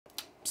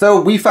So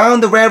we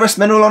found the rarest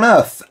mineral on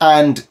Earth,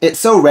 and it's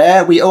so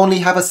rare we only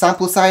have a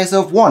sample size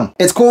of 1.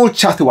 It's called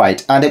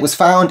Kyawthuite, and it was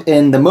found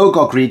in the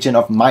Mogok region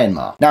of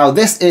Myanmar. Now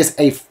this is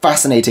a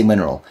fascinating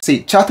mineral.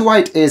 See,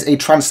 Kyawthuite is a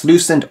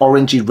translucent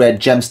orangey red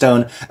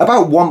gemstone,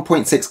 about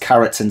 1.6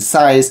 carats in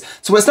size,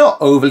 so it's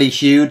not overly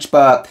huge,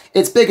 but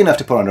it's big enough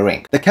to put on a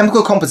ring. The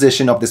chemical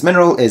composition of this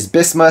mineral is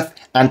bismuth,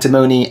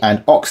 antimony,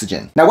 and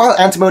oxygen. Now while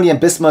antimony and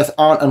bismuth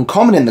aren't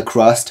uncommon in the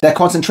crust, their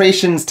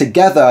concentrations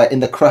together in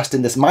the crust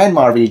in this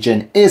Myanmar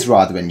region is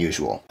rather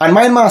unusual. And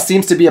Myanmar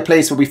seems to be a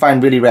place where we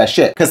find really rare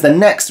shit, because the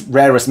next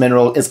rarest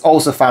mineral is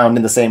also found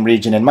in the same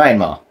region in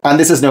Myanmar. And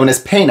this is known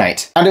as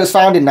painite, and it was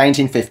found in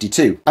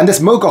 1952. And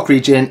this Mogok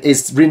region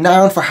is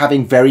renowned for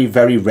having very,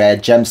 very rare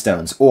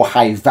gemstones, or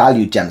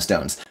high-value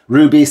gemstones.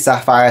 Rubies,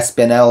 sapphires,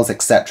 spinels,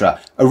 etc.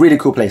 A really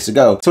cool place to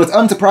go. So it's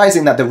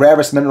unsurprising that the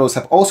rarest minerals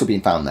have also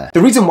been found there. The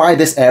reason why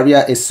this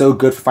area is so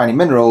good for finding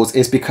minerals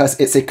is because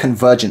it's a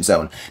convergent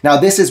zone. Now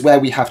this is where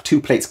we have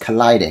two plates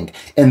colliding.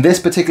 In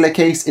this particular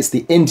case, it's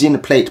the Indian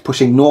plate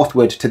pushing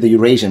northward to the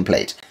Eurasian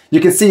plate. You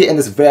can see it in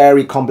this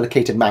very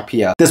complicated map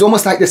here. There's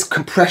almost like this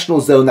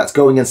compressional zone that's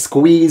going and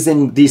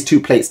squeezing these two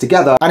plates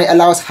together, and it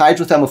allows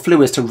hydrothermal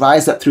fluids to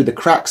rise up through the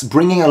cracks,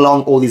 bringing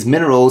along all these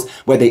minerals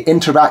where they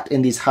interact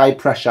in these high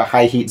pressure,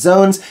 high heat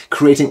zones,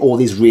 creating all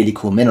these really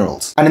cool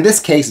minerals. And in this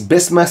case,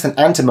 bismuth and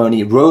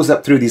antimony rose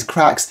up through these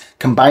cracks,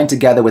 combined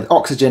together with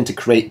oxygen to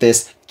create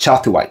this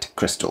Kyawthuite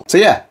crystal. So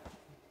yeah,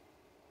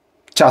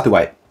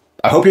 Kyawthuite.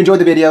 I hope you enjoyed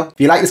the video. If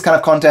you like this kind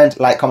of content,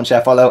 like, comment, share,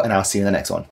 follow, and I'll see you in the next one.